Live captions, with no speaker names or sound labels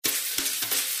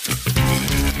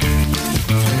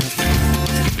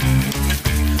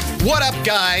What up,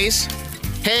 guys?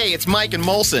 Hey, it's Mike and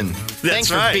Molson. Thanks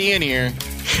for being here.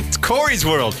 It's Corey's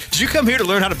World. Did you come here to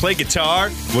learn how to play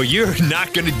guitar? Well, you're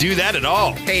not going to do that at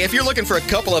all. Hey, if you're looking for a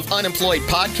couple of unemployed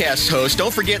podcast hosts,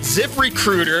 don't forget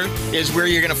ZipRecruiter is where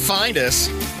you're going to find us.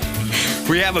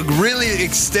 We have a really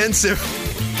extensive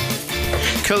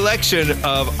collection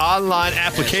of online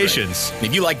applications. Right.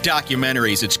 If you like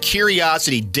documentaries, it's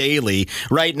Curiosity Daily.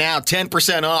 Right now,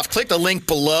 10% off. Click the link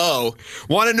below.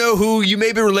 Want to know who you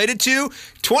may be related to?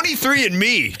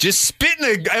 23andMe. Just spit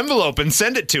in an envelope and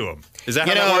send it to them. Is that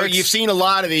how that works? You've seen a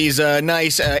lot of these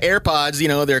nice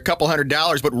AirPods. They're a couple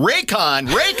 $100, but Raycon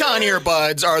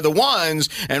earbuds are the ones.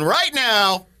 And right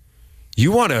now,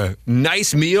 you want a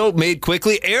nice meal made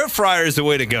quickly? Air fryer is the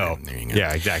way to go. There you go.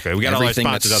 Yeah, exactly. We got all our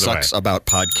sponsors out of the way. Everything that sucks about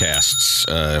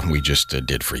podcasts, we just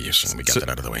did for you, so we got that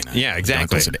out of the way now. Yeah, exactly.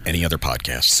 Don't listen to any other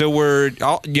podcast. So we're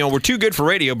too good for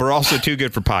radio, but we're also too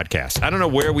good for podcasts. I don't know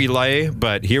where we lay,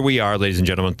 but here we are, ladies and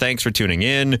gentlemen. Thanks for tuning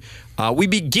in. We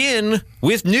begin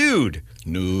with nude.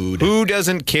 Nude. Who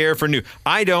doesn't care for nude?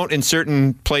 I don't in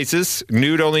certain places.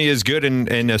 Nude only is good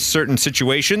in certain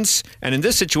situations. And in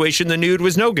this situation, the nude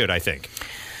was no good, I think.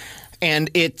 And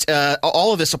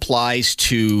all of this applies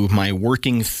to my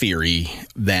working theory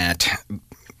that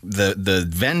the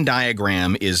Venn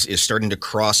diagram is starting to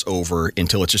cross over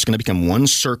until it's just going to become one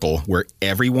circle where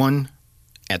everyone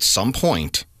at some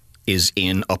point is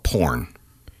in a porn.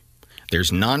 There's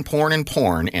non-porn and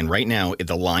porn, and right now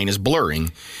the line is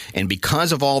blurring. And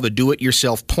because of all the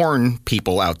do-it-yourself porn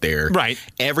people out there, right,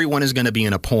 everyone is going to be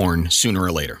in a porn sooner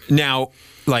or later. Now,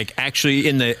 like actually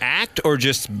in the act, or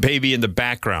just maybe in the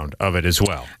background of it as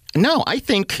well? No, I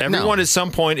think everyone at some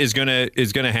point is gonna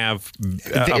have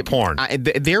a porn.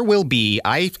 There will be.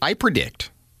 I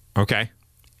predict. Okay.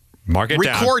 Mark it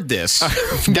down. Record this.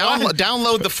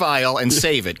 Download the file and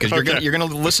save it, because you're gonna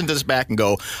listen to this back and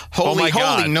go, holy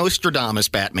Nostradamus,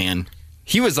 Batman.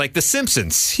 He was like the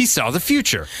Simpsons. He saw the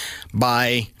future.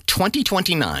 By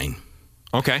 2029,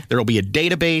 there will be a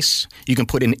database. You can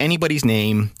put in anybody's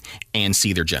name and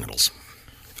see their genitals.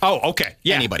 Oh, okay.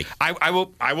 Yeah. Anybody. I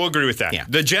will agree with that. Yeah.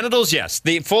 The genitals, yes.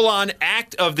 The full-on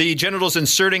act of the genitals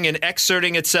inserting and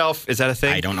exerting itself, is that a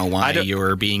thing? I don't know why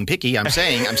you're being picky. I'm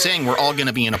saying we're all going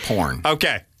to be in a porn.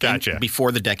 Okay. Gotcha.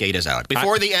 Before the decade is out.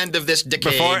 Before the end of this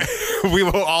decade. We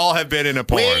will all have been in a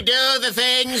porn. We do the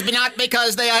things not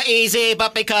because they are easy,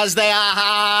 but because they are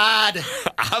hard.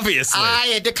 Obviously.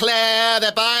 I declare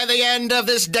that by the end of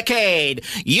this decade,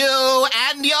 you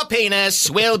and your penis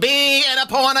will be in a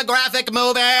pornographic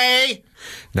movie.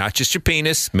 Not just your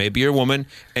penis, maybe your woman,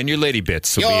 and your lady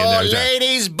bits will be in there. Your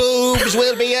ladies' boobs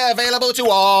will be available to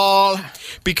all.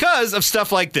 Because of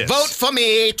stuff like this. Vote for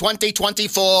me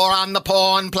 2024 on the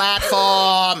porn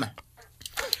platform.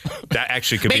 That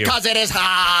actually could be because it is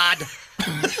hard.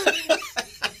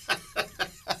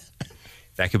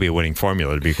 That could be a winning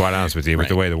formula, to be quite honest with you, with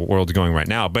the way the world's going right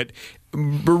now. But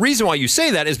the reason why you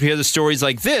say that is because of stories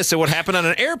like this and what happened on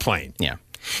an airplane. Yeah.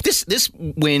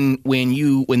 When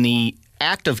the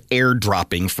act of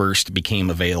airdropping first became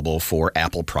available for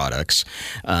Apple products.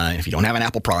 If you don't have an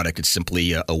Apple product, it's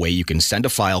simply a way you can send a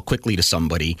file quickly to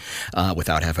somebody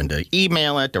without having to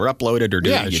email it or upload it or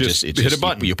do it. You just hit a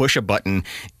button. You push a button,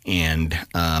 and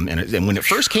when it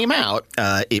first came out,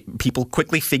 people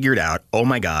quickly figured out, oh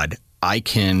my God, I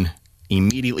can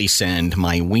immediately send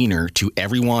my wiener to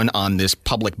everyone on this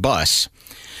public bus.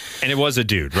 And it was a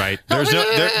dude, right? There's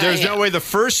no way the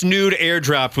first nude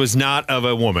airdrop was not of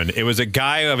a woman. It was a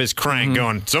guy of his crank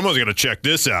going, someone's going to check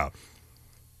this out.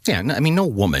 Yeah, no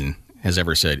woman has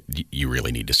ever said, you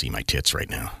really need to see my tits right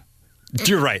now.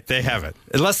 You're right. They haven't.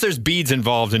 Unless there's beads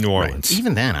involved in New Orleans. Right.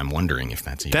 Even then, I'm wondering if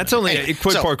that's even... That's only a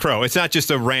quid pro quo. It's not just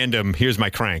a random, here's my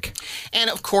crank. And,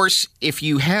 of course, if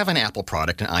you have an Apple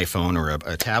product, an iPhone or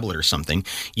a tablet or something,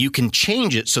 you can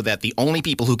change it so that the only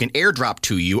people who can airdrop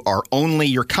to you are only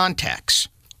your contacts.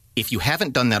 If you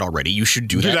haven't done that already, you should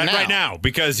do that now. Right now,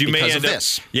 because you may end up...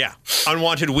 Yeah.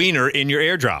 Unwanted wiener in your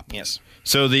airdrop. Yes.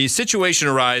 So the situation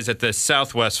arises at the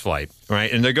Southwest flight,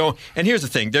 right? And and here's the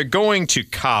thing. They're going to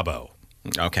Cabo.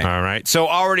 Okay. All right. So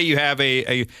already you have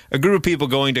a group of people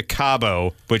going to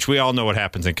Cabo, which we all know what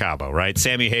happens in Cabo, right?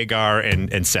 Sammy Hagar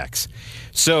and sex.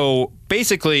 So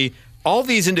basically, all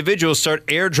these individuals start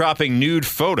airdropping nude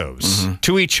photos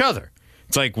to each other.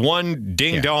 It's like one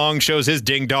ding-dong shows his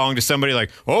ding-dong to somebody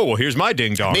like, oh, well, here's my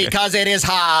ding-dong. Because it is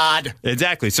hard.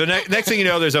 Exactly. So next thing you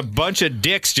know, there's a bunch of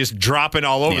dicks just dropping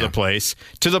all over the place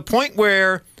to the point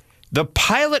where the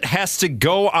pilot has to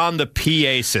go on the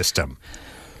PA system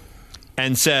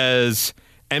and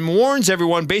warns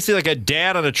everyone, basically like a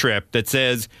dad on a trip, that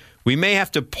says, we may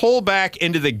have to pull back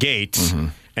into the gate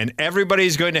and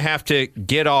everybody's going to have to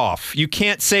get off. You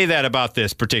can't say that about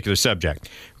this particular subject.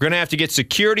 We're going to have to get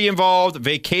security involved.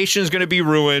 Vacation is going to be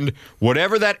ruined.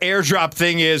 Whatever that airdrop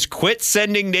thing is, quit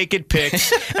sending naked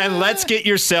pics, and let's get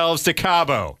yourselves to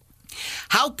Cabo.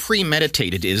 How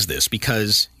premeditated is this?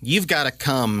 Because you've got to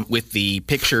come with the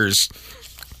pictures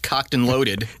cocked and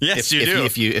loaded. Yes, you do.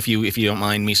 If you don't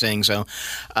mind me saying so,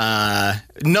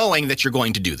 knowing that you're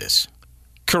going to do this.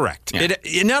 Correct.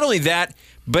 Yeah. Not only that,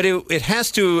 but it has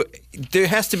to. There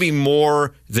has to be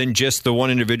more than just the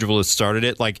one individual that started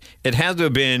it. Like, it had to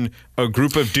have been a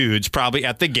group of dudes, probably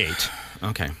at the gate.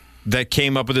 Okay. That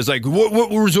came up with this, like,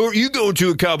 what resort are you going to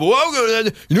at Cabo? Well, I'll go to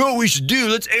that. You know what we should do?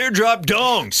 Let's airdrop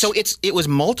dongs. So it was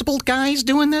multiple guys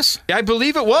doing this? I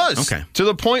believe it was. Okay. To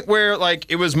the point where, like,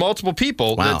 it was multiple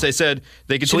people that they said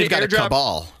they could. So we've got a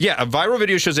cabal. Yeah, a viral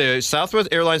video shows a Southwest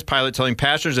Airlines pilot telling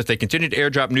passengers if they continue to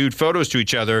airdrop nude photos to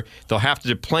each other, they'll have to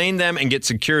deplane them and get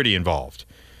security involved.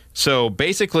 So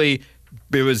basically,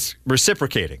 it was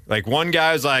reciprocating. Like, one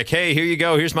guy was like, hey, here you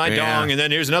go. Here's my dong. And then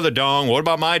here's another dong. What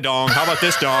about my dong? How about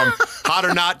this dong?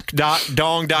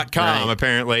 Hotornot.dong.com,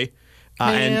 apparently.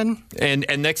 And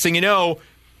next thing you know,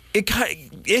 it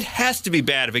has to be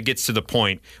bad if it gets to the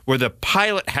point where the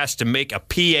pilot has to make a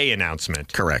PA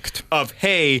announcement. Correct. Of,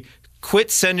 hey, quit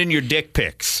sending your dick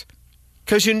pics.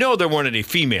 Because you know there weren't any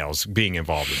females being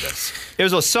involved in this. It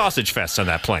was a sausage fest on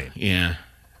that plane. Yeah.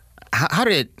 How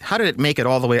did it make it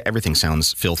all the way? Everything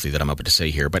sounds filthy that I'm about to say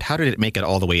here, but how did it make it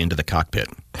all the way into the cockpit?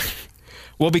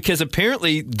 Well, because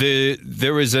apparently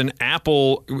there was an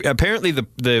Apple. Apparently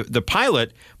the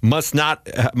pilot must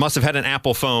have had an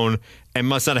Apple phone and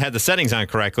must not have had the settings on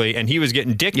correctly, and he was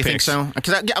getting dick pics. You think so?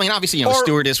 Because I mean, obviously, the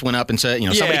stewardess went up and said,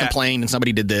 somebody complained and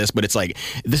somebody did this, but it's like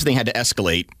this thing had to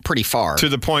escalate pretty far to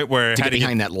the point where to get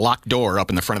behind that locked door up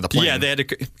in the front of the plane. Yeah, they had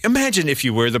to. Imagine, if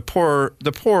you were the poor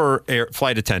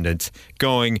flight attendant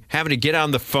having to get on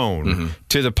the phone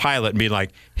to the pilot and be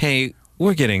like, "Hey,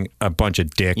 we're getting a bunch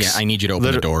of dicks. Yeah, I need you to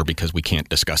open the door because we can't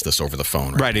discuss this over the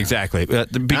phone right now." Exactly.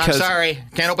 Because I'm sorry,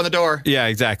 can't open the door. Yeah,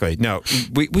 exactly. No,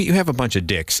 we have a bunch of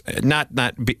dicks, not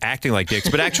acting like dicks,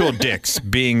 but actual dicks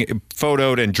being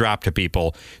photoed and dropped to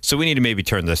people. So we need to maybe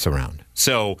turn this around.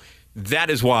 So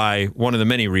that is why, one of the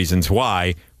many reasons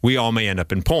why we all may end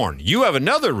up in porn. You have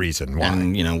another reason why.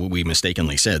 And, we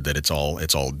mistakenly said that it's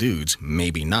all dudes.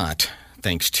 Maybe not,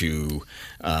 thanks to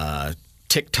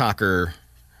TikToker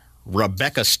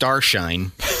Rebecca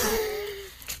Starshine.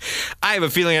 I have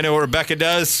a feeling I know what Rebecca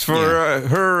does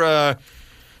for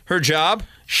her job.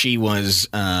 She was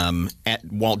at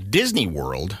Walt Disney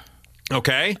World.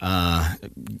 Okay.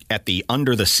 At the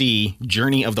Under the Sea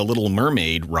Journey of the Little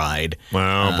Mermaid ride.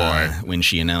 Oh, boy. When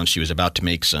she announced she was about to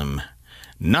make some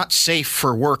not safe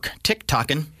for work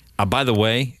TikToking. By the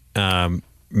way,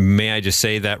 may I just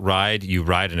say that you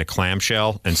ride in a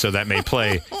clamshell, and so that may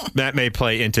play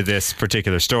into this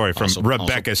particular story from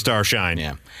Rebecca Starshine.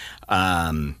 Yeah.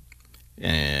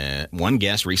 One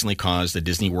guest recently caused the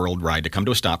Disney World ride to come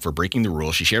to a stop for breaking the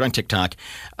rules. She shared on TikTok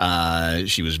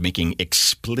she was making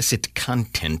explicit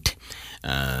content.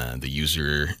 The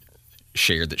user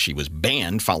shared that she was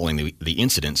banned following the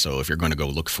incident. So if you're going to go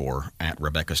look for at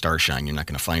Rebecca Starshine, you're not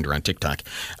going to find her on TikTok.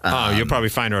 You'll probably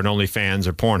find her on OnlyFans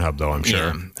or Pornhub, though, I'm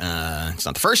sure. Yeah. It's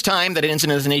not the first time that an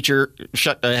incident of this nature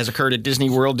has occurred at Disney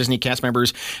World. Disney cast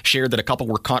members shared that a couple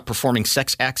were caught performing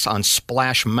sex acts on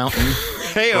Splash Mountain.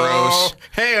 Hey-oh.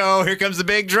 Hey-oh, here comes the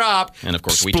big drop. And, of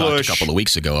course, we talked a couple of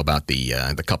weeks ago about the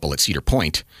couple at Cedar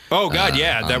Point. Oh, God,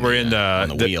 yeah. That were in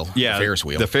the wheel. Yeah, the Ferris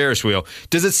wheel. The Ferris wheel.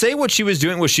 Does it say what she was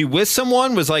doing? Was she with someone?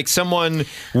 Was like someone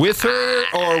with her?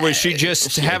 Or was she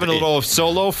just having a little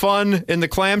solo fun in the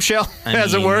clamshell?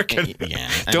 Does it work? Yeah.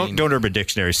 Don't Urban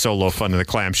Dictionary solo fun in the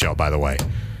clamshell, by the way.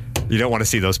 You don't want to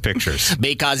see those pictures.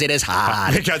 Because it is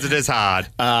hard. Because it is hard.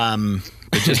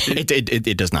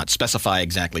 It does not specify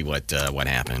exactly what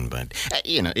happened, but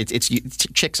it's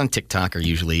chicks on TikTok are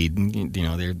usually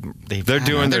they're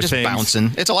doing their just things.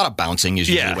 Bouncing. It's a lot of bouncing is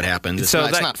usually what happens. It's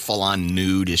not full on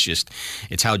nude.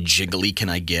 It's how jiggly can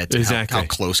I get? Exactly. How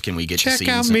close can we get Check to scenes?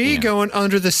 Check out me going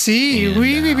under the sea.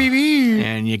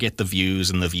 And you get the views,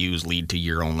 and the views lead to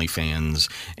your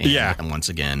OnlyFans. And once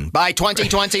again, by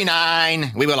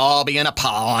 2029, we will all be in a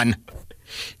pawn.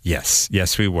 Yes,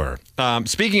 we were.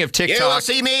 Speaking of TikTok, you will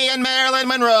see me and Marilyn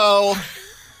Monroe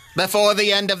before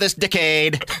the end of this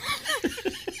decade.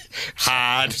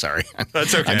 Hard. Sorry,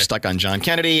 that's okay. I'm stuck on John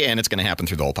Kennedy, and it's going to happen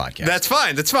through the whole podcast.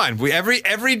 That's fine. We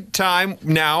every time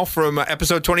now from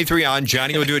episode 23 on,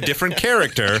 Johnny will do a different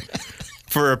character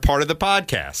for a part of the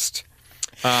podcast.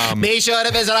 Be sure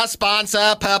to visit our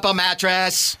sponsor, Purple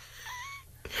Mattress.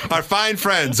 Our fine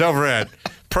friends over at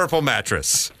Purple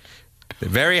Mattress.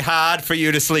 Very hard for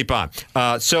you to sleep on.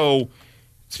 So,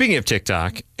 speaking of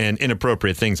TikTok and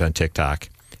inappropriate things on TikTok,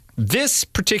 this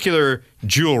particular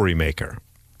jewelry maker,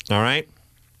 all right,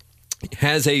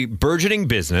 has a burgeoning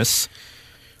business.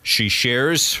 She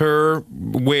shares her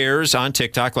wares on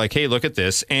TikTok like, hey, look at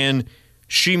this. And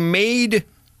she made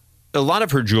a lot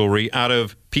of her jewelry out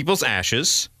of people's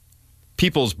ashes,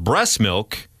 people's breast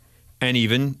milk, and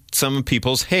even some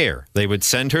people's hair. They would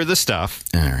send her the stuff.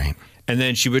 All right. And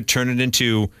then she would turn it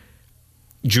into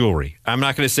jewelry. I'm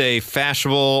not going to say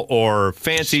fashionable or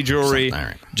fancy jewelry,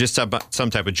 just some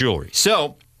type of jewelry.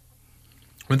 So,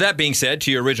 with that being said,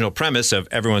 to your original premise of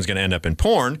everyone's going to end up in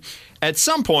porn, at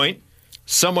some point,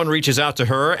 someone reaches out to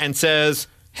her and says,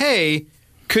 hey,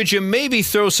 could you maybe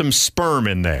throw some sperm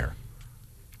in there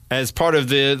as part of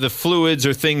the fluids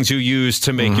or things you use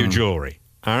to make your jewelry?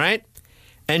 All right?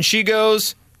 And she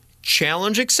goes,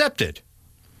 challenge accepted.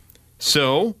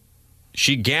 So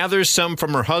she gathers some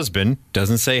from her husband.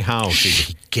 Doesn't say how.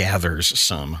 She gathers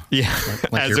some. Yeah,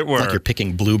 like as it were. Like you're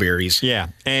picking blueberries. Yeah.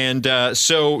 And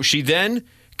so she then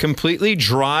completely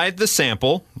dried the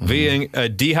sample via a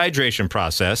dehydration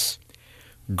process,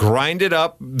 grinded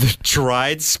up the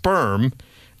dried sperm,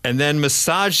 and then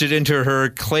massaged it into her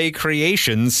clay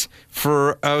creations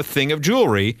for a thing of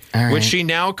jewelry, which she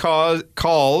now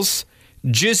calls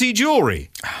Jizzy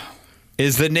Jewelry,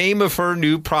 is the name of her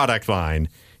new product line.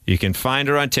 You can find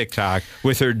her on TikTok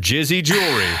with her Jizzy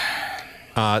Jewelry.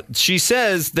 She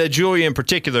says that jewelry in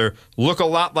particular look a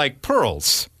lot like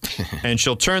pearls, and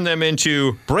she'll turn them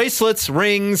into bracelets,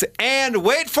 rings, and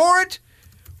wait for it,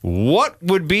 what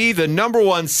would be the number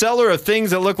one seller of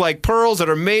things that look like pearls that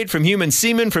are made from human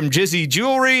semen from Jizzy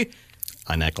Jewelry?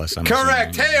 A necklace. I'm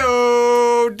Correct.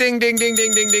 Hey-o! Ding, ding, ding,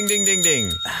 ding, ding, ding, ding, ding,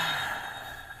 ding.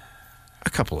 A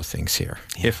couple of things here,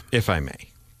 if I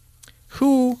may.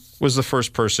 Who was the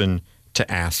first person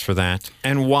to ask for that,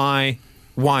 and why?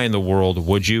 Why in the world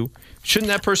would you? Shouldn't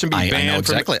that person be banned?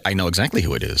 I know exactly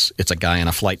who it is. It's a guy on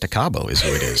a flight to Cabo is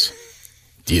who it is.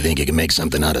 Do you think you can make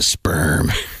something out of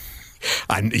sperm?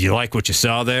 You like what you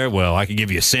saw there? Well, I could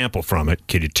give you a sample from it.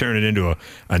 Could you turn it into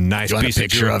a nice piece of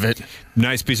picture of it?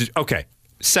 Nice piece of... Okay.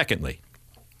 Secondly,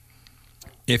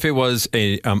 if it was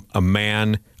a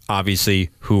man,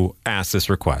 obviously, who asked this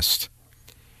request,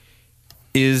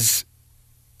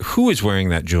 who is wearing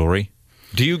that jewelry?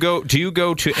 Do you go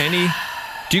to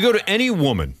any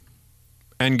woman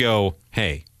and go,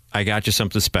 hey, I got you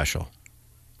something special?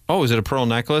 Oh, is it a pearl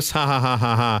necklace? Ha ha ha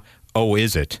ha ha. Oh,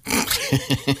 is it?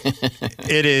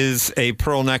 It is a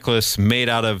pearl necklace made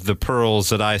out of the pearls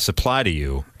that I supply to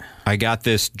you. I got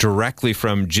this directly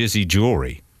from Jizzy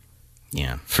Jewelry.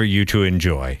 Yeah. For you to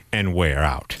enjoy and wear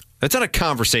out. That's not a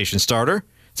conversation starter.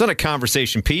 It's not a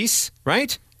conversation piece,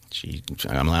 right?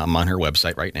 I'm on her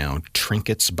website right now,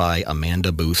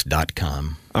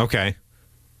 trinketsbyamandabooth.com. Okay.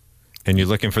 And you're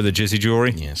looking for the Jizzy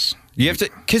Jewelry? Yes. You have to,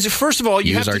 because first of all,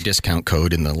 you use our discount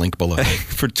code in the link below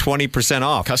for 20%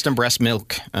 off. Custom breast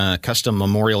milk, custom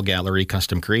memorial gallery,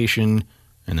 custom creation,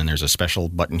 and then there's a special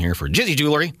button here for Jizzy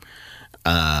Jewelry.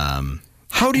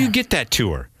 How do you get that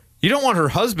to her? You don't want her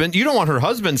husband. You don't want her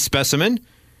husband's specimen,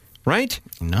 right?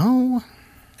 No.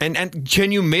 And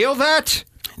can you mail that?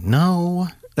 No.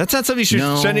 That's not something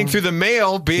you're sending through the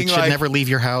mail. Being it should never leave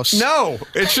your house. No,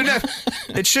 it should never.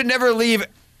 It should never leave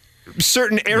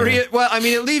certain area. Yeah. Well, I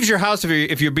mean, it leaves your house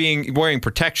if you're wearing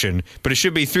protection, but it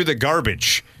should be through the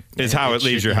garbage. Is how it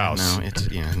leaves your house. No, it's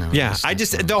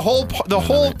the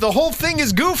whole thing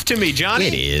is goof to me, Johnny.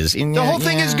 It is. The whole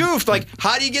thing is goofed. Like,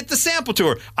 how do you get the sample to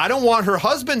her? I don't want her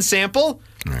husband's sample.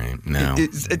 Right. No.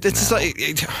 It's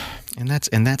like. And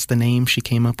that's the name she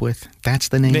came up with. That's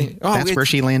the name. That's where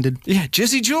she landed. Yeah,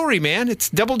 Jizzy Jewelry, man. It's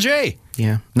double J.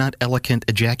 Yeah, not elegant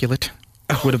ejaculate.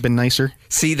 Would have been nicer.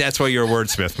 See, that's why you're a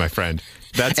wordsmith, my friend.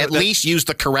 At least use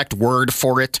the correct word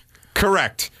for it.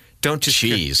 Correct. Don't just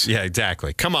cheese. Yeah,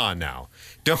 exactly. Come on now.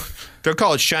 Don't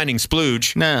call it shining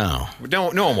splooge. No.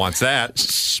 No one wants that.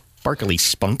 Sparkly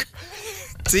spunk.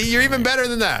 See, you're even better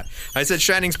than that. I said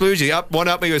shining splooge. You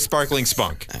up me with sparkling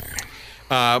spunk. All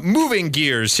right. Moving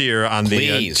gears here on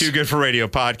the Too Good for Radio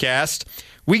podcast.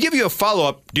 We give you a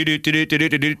follow-up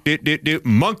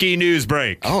monkey news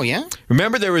break. Oh, yeah?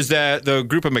 Remember there was the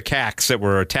group of macaques that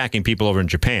were attacking people over in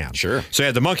Japan? Sure. So you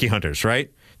had the monkey hunters,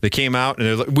 right? They came out,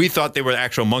 and we thought they were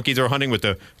actual monkeys they were hunting with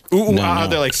the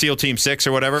they're like SEAL Team 6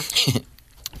 or whatever.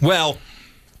 Well,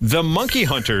 the monkey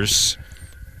hunters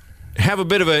have a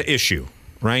bit of an issue,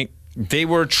 right? They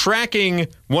were tracking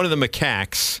one of the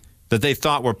macaques that they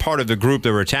thought were part of the group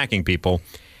that were attacking people,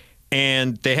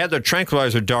 and they had their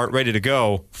tranquilizer dart ready to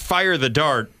go, fire the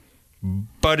dart,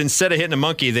 but instead of hitting a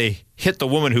monkey, they hit the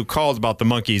woman who called about the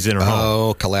monkeys in her home.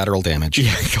 Oh, collateral damage.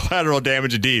 Yeah, collateral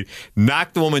damage indeed.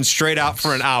 Knocked the woman straight out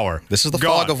for an hour. This is the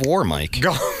fog of war, Mike.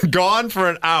 Gone for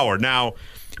an hour. Now,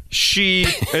 she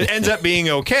ends up being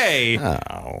okay,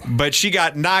 but she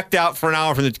got knocked out for an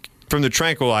hour from the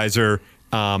tranquilizer,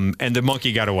 and the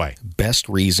monkey got away. Best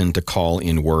reason to call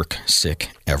in work sick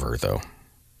ever, though.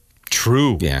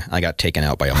 True. Yeah, I got taken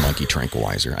out by a monkey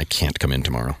tranquilizer. I can't come in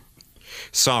tomorrow.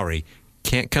 Sorry,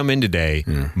 can't come in today.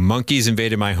 Monkeys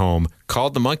invaded my home.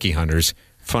 Called the monkey hunters.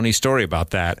 Funny story about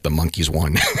that. The monkeys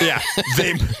won. Yeah,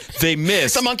 they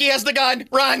missed. The monkey has the gun.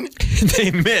 Run.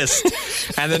 They missed.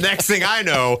 And the next thing I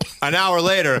know, an hour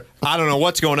later, I don't know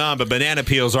what's going on, but banana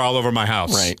peels are all over my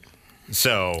house. Right.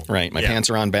 So. Right. My pants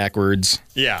are on backwards.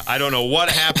 Yeah. I don't know what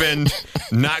happened.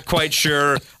 Not quite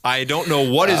sure. I don't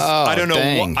know what is. I don't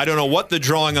know what the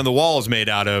drawing on the wall is made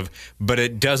out of, but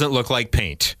it doesn't look like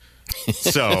paint.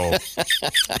 So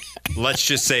let's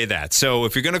just say that. So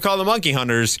if you're going to call the monkey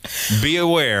hunters, be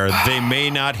aware they may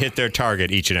not hit their target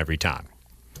each and every time.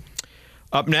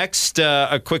 Up next,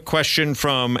 a quick question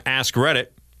from Ask Reddit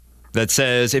that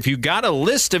says, if you got a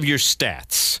list of your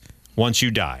stats once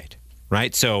you died,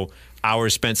 right? So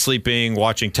hours spent sleeping,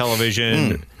 watching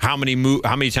television, how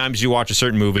many times you watch a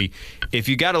certain movie. If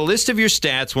you got a list of your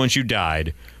stats once you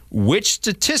died, which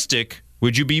statistic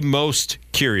would you be most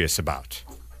curious about?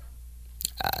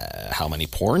 How many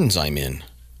porns I'm in.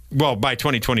 Well, by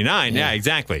 2029, yeah,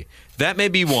 exactly. That may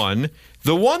be one.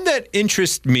 The one that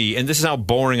interests me, and this is how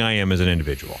boring I am as an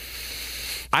individual,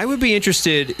 I would be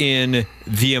interested in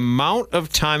the amount of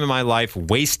time in my life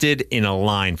wasted in a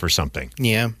line for something.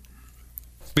 Yeah.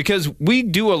 Because we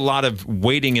do a lot of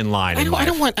waiting in line in life. I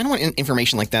don't want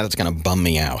information like that that's going to bum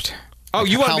me out. Oh,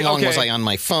 you want how long was I on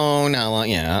my phone? How long?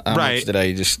 Yeah, how much did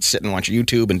I just sit and watch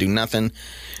YouTube and do nothing?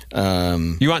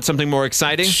 You want something more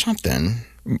exciting? Something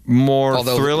more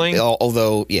thrilling.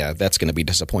 Although, yeah, that's going to be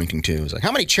disappointing too. It's like,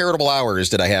 how many charitable hours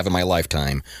did I have in my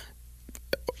lifetime?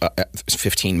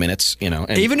 15 minutes, you know.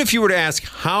 And even if you were to ask,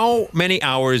 how many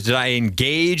hours did I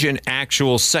engage in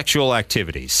actual sexual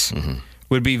activities?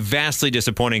 Would be vastly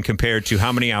disappointing compared to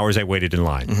how many hours I waited in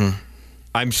line.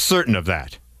 I'm certain of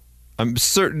that. I'm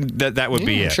certain that would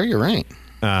be it. I'm sure you're right.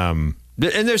 And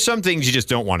there's some things you just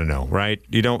don't want to know, right?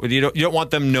 You don't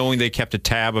want them knowing they kept a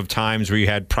tab of times where you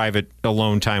had private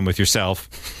alone time with yourself.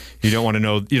 You don't want to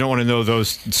know. You don't want to know those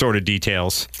sort of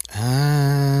details.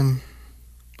 I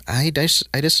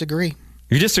disagree.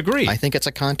 You disagree? I think it's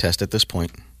a contest at this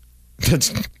point.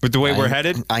 That's with the way we're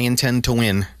headed. I intend to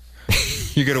win.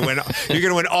 You're gonna win. You're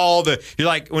gonna win all the. You're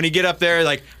like when you get up there,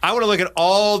 like I want to look at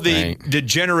all the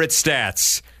degenerate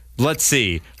stats. Let's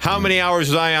see. How many hours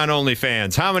was I on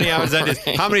OnlyFans? How many hours I did?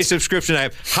 How many subscriptions I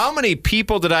have? How many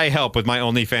people did I help with my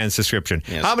OnlyFans subscription?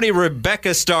 Yes. How many Rebecca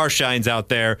Starshines out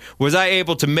there was I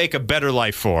able to make a better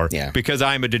life for? Because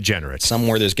I'm a degenerate.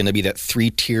 Somewhere there's going to be that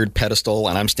 3-tiered pedestal,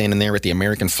 and I'm standing there with the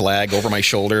American flag over my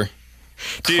shoulder,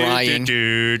 crying.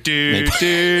 They put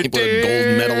a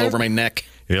gold medal over my neck.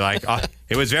 You're like, oh,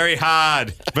 it was very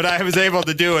hard, but I was able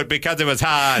to do it because it was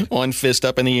hard. One fist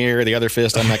up in the air, the other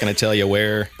fist, I'm not going to tell you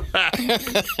where.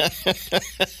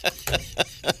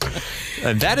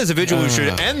 And that is a visual we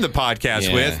should end the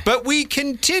podcast with, but we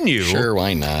continue. Sure,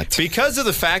 why not? Because of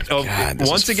the fact of,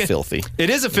 once again, filthy. It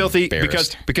is a filthy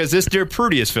because this Dear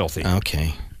Prudy is filthy.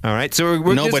 Okay. All right, so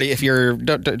we're nobody. If you're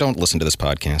don't listen to this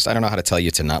podcast. I don't know how to tell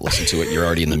you to not listen to it. You're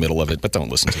already in the middle of it, but don't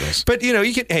listen to this. But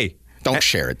you can. Hey. Don't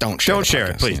share it. Don't share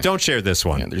it, please. Yeah. Don't share this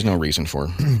one. Yeah, there's no reason for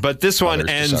it. But this one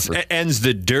ends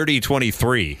the dirty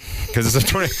 23 because it's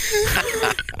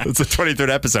it's the 23rd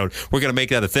episode. We're going to make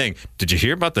that a thing. Did you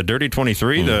hear about the Dirty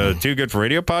 23, the Too Good for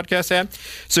Radio podcast app?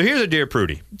 So here's a Dear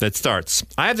Prudy that starts.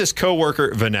 I have this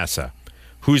coworker, Vanessa,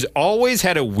 who's always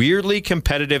had a weirdly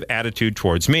competitive attitude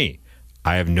towards me.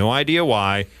 I have no idea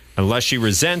why, unless she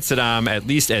resents that I'm at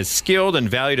least as skilled and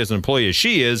valued as an employee as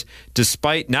she is,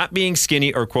 despite not being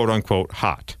skinny or quote-unquote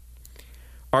hot.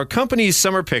 Our company's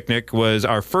summer picnic was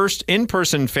our first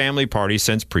in-person family party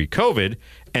since pre-COVID,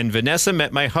 and Vanessa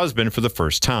met my husband for the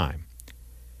first time.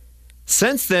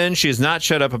 Since then, she has not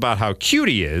shut up about how cute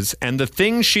he is and the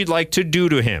things she'd like to do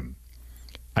to him.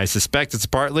 I suspect it's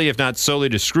partly, if not solely,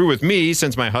 to screw with me,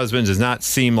 since my husband does not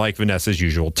seem like Vanessa's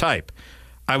usual type.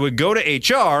 I would go to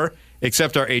HR,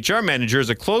 except our HR manager is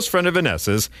a close friend of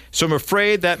Vanessa's, so I'm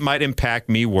afraid that might impact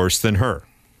me worse than her.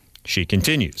 She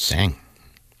continues. Dang.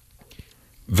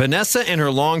 Vanessa and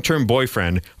her long-term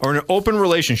boyfriend are in an open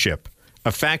relationship,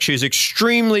 a fact she is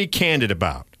extremely candid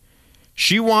about.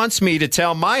 She wants me to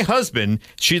tell my husband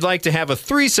she'd like to have a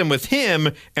threesome with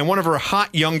him and one of her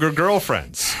hot younger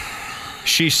girlfriends.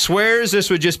 She swears this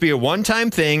would just be a one-time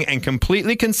thing and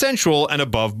completely consensual and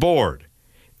above board.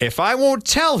 If I won't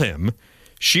tell him,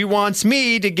 she wants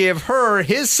me to give her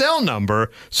his cell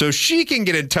number so she can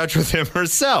get in touch with him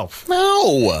herself.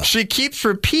 No. She keeps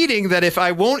repeating that if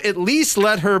I won't at least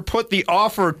let her put the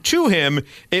offer to him,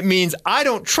 it means I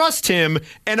don't trust him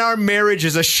and our marriage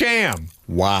is a sham.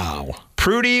 Wow.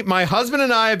 Prudy, my husband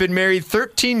and I have been married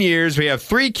 13 years. We have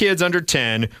 3 kids under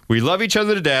 10. We love each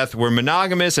other to death. We're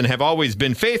monogamous and have always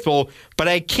been faithful, but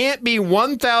I can't be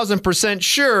 1,000%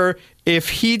 sure if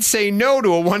he'd say no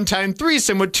to a one-time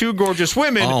threesome with 2 gorgeous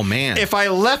women. Oh, man. If I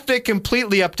left it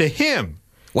completely up to him.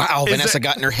 Wow, Vanessa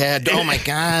got in her head. Oh, my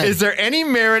God. Is there any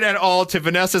merit at all to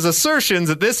Vanessa's assertions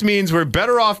that this means we're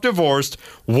better off divorced?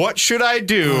 What should I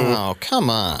do? Oh, come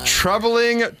on.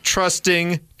 Troubling,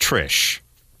 trusting Trish.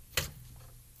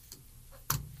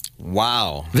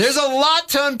 Wow. There's a lot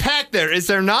to unpack there, is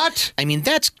there not? I mean,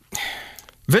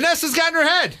 Vanessa's got in her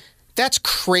head. That's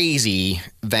crazy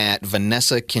that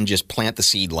Vanessa can just plant the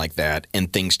seed like that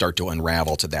and things start to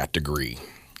unravel to that degree.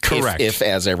 Correct. If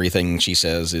as everything she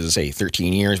says is, hey,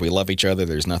 13 years, we love each other,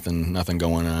 there's nothing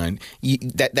going on.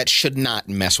 That should not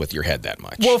mess with your head that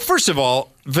much. Well, first of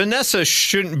all, Vanessa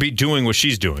shouldn't be doing what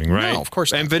she's doing, right? No, of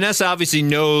course not. And Vanessa obviously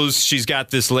knows she's got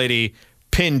this lady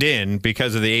pinned in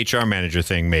because of the HR manager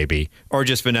thing, maybe. Or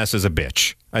just Vanessa's a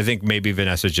bitch. I think maybe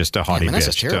Vanessa's just a haughty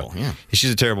Vanessa's bitch. terrible, yeah.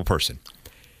 She's a terrible person.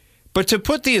 But to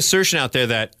put the assertion out there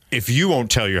that if you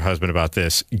won't tell your husband about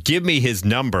this, give me his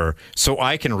number so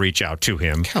I can reach out to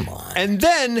him. Come on. And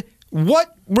then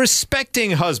what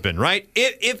respecting husband, right?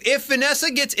 If Vanessa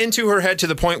gets into her head to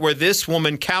the point where this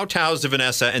woman kowtows to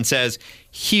Vanessa and says,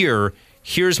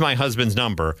 here's my husband's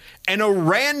number, and a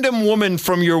random woman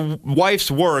from your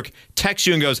wife's work texts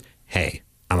you and goes, hey,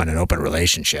 I'm in an open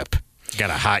relationship. Got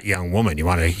a hot young woman. You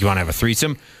want to have a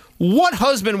threesome? What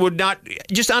husband would not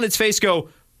just on its face go,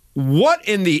 what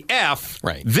in the F?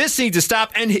 Right. This needs to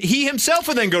stop. And he himself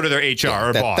would then go to their HR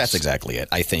or boss. That's exactly it.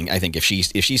 I think if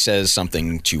she says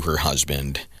something to her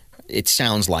husband, it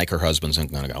sounds like her husband's going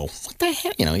to go, what the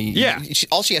heck?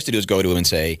 All she has to do is go to him and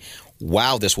say,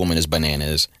 wow, this woman is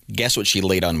bananas. Guess what she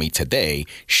laid on me today?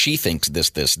 She thinks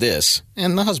this.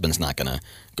 And the husband's not going to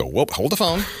go, whoop, hold the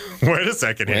phone. Wait a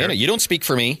second here. You don't speak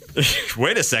for me.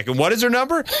 Wait a second. What is her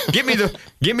number? Give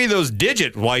me those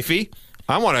digits, wifey.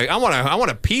 I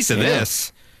want a piece of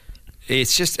this.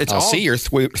 It's I'll all. see your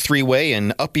 3-way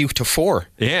and up you to 4.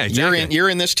 Yeah, exactly. You're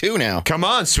in this too now. Come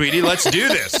on, sweetie. Let's do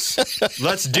this.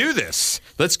 Let's do this.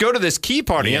 Let's go to this key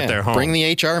party at their home. Bring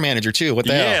the HR manager too. What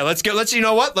the hell? Yeah, let's go. You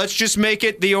know what? Let's just make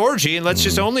it the orgy and let's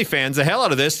just OnlyFans the hell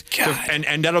out of this.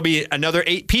 And that'll be another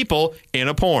 8 people in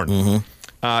a porn.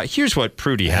 Mm-hmm. Here's what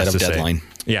Prudy has to deadline. say.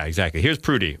 Yeah, exactly. Here's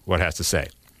Prudy what has to say.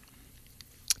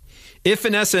 If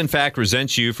Vanessa, in fact,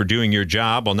 resents you for doing your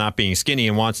job while not being skinny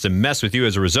and wants to mess with you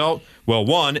as a result, well,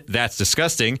 1, that's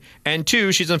disgusting, and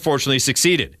 2, she's unfortunately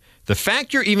succeeded. The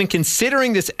fact you're even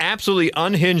considering this absolutely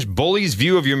unhinged bully's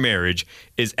view of your marriage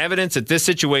is evidence that this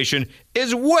situation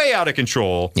is way out of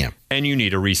control, and you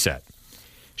need a reset.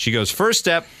 She goes, first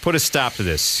step, put a stop to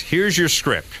this. Here's your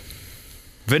script.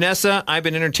 Vanessa, I've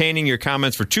been entertaining your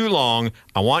comments for too long.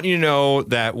 I want you to know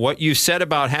that what you said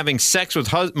about having sex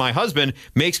with my husband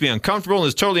makes me uncomfortable and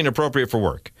is totally inappropriate for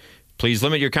work. Please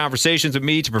limit your conversations with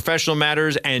me to professional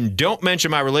matters and don't mention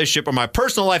my relationship or my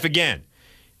personal life again.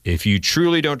 If you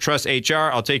truly don't trust HR,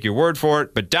 I'll take your word for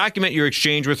it, but document your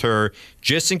exchange with her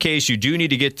just in case you do need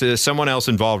to get to someone else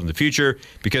involved in the future,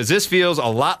 because this feels a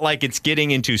lot like it's getting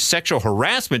into sexual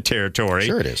harassment territory.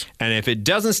 Sure it is. And if it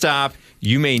doesn't stop,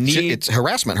 you may need... It's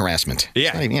harassment.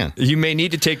 Yeah. You may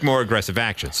need to take more aggressive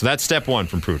action. So that's step 1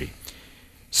 from Prudy.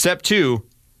 Step 2,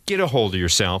 get a hold of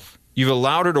yourself. You've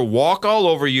allowed her to walk all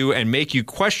over you and make you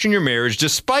question your marriage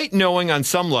despite knowing on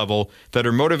some level that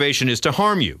her motivation is to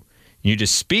harm you. You need to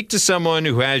speak to someone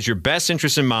who has your best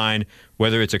interest in mind,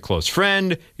 whether it's a close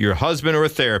friend, your husband, or a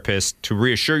therapist, to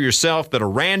reassure yourself that a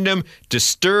random,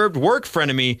 disturbed work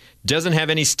frenemy doesn't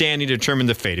have any standing to determine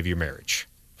the fate of your marriage.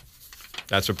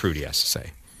 That's what Prudy has to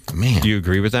say. Man. Do you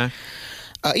agree with that?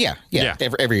 Yeah.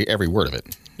 Every word of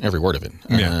it. Every word of it.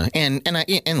 Yeah. And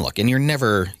look, and you're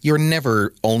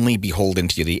never only beholden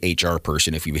to the HR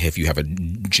person if you have a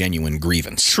genuine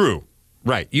grievance. True.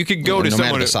 Right. You could go to no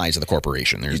someone... matter the size of the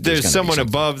corporation. There's someone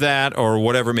above that or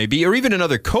whatever it may be, or even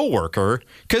another coworker.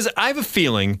 Because I have a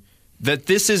feeling that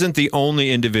this isn't the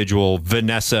only individual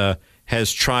Vanessa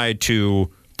has tried to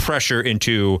pressure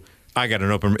into, I got an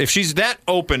open... If she's that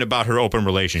open about her open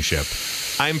relationship,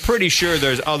 I'm pretty sure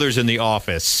there's others in the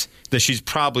office that she's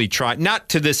probably tried, not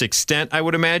to this extent, I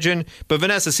would imagine, but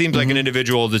Vanessa seems like an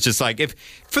individual that's just like,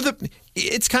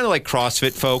 it's kind of like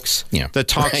CrossFit folks Yeah. that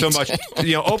talk so Right.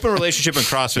 much. Open relationship and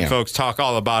CrossFit folks talk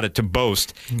all about it to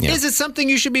boast. Yeah. Is it something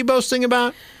you should be boasting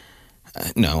about?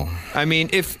 No. I mean,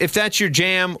 if that's your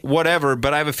jam, whatever.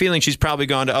 But I have a feeling she's probably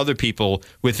gone to other people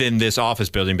within this office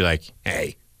building and be like,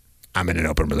 hey, I'm in an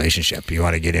open relationship. You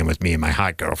want to get in with me and my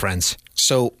hot girlfriends?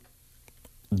 So,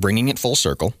 bringing it full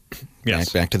circle, Yes.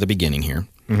 back to the beginning here.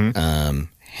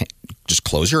 Just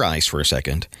close your eyes for a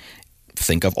second.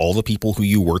 Think of all the people who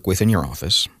you work with in your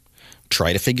office.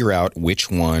 Try to figure out which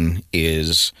one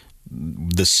is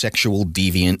the sexual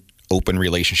deviant open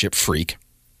relationship freak.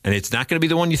 And it's not going to be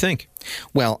the one you think.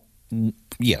 Well,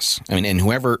 yes. I mean, and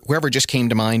whoever just came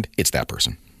to mind, it's that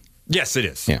person. Yes, it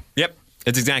is. Yeah. Yep.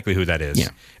 It's exactly who that is. Yeah.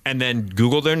 And then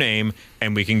Google their name,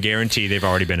 and we can guarantee they've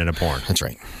already been in a porn. That's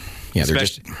right. Yeah, they're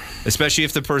just Especially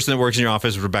if the person that works in your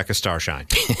office is Rebecca Starshine.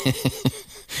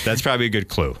 That's probably a good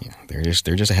clue. they're just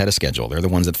ahead of schedule. They're the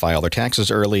ones that file their taxes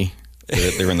early.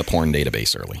 They're in the porn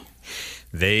database early.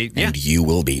 And you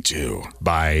will be too.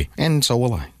 And so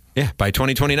will I. Yeah, by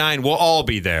 2029, we'll all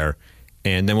be there,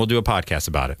 and then we'll do a podcast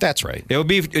about it. That's right. It'll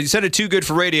be, instead of Too Good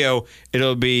for Radio,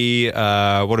 it'll be,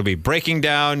 what'll be, Breaking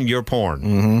Down Your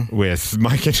Porn with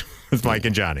Mike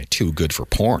and Johnny. Too good for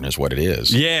porn is what it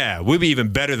is. Yeah, we'll be even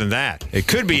better than that. It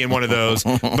could be in one of those,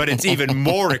 but it's even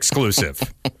more exclusive.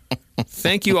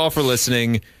 Thank you all for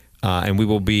listening, and we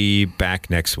will be back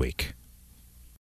next week.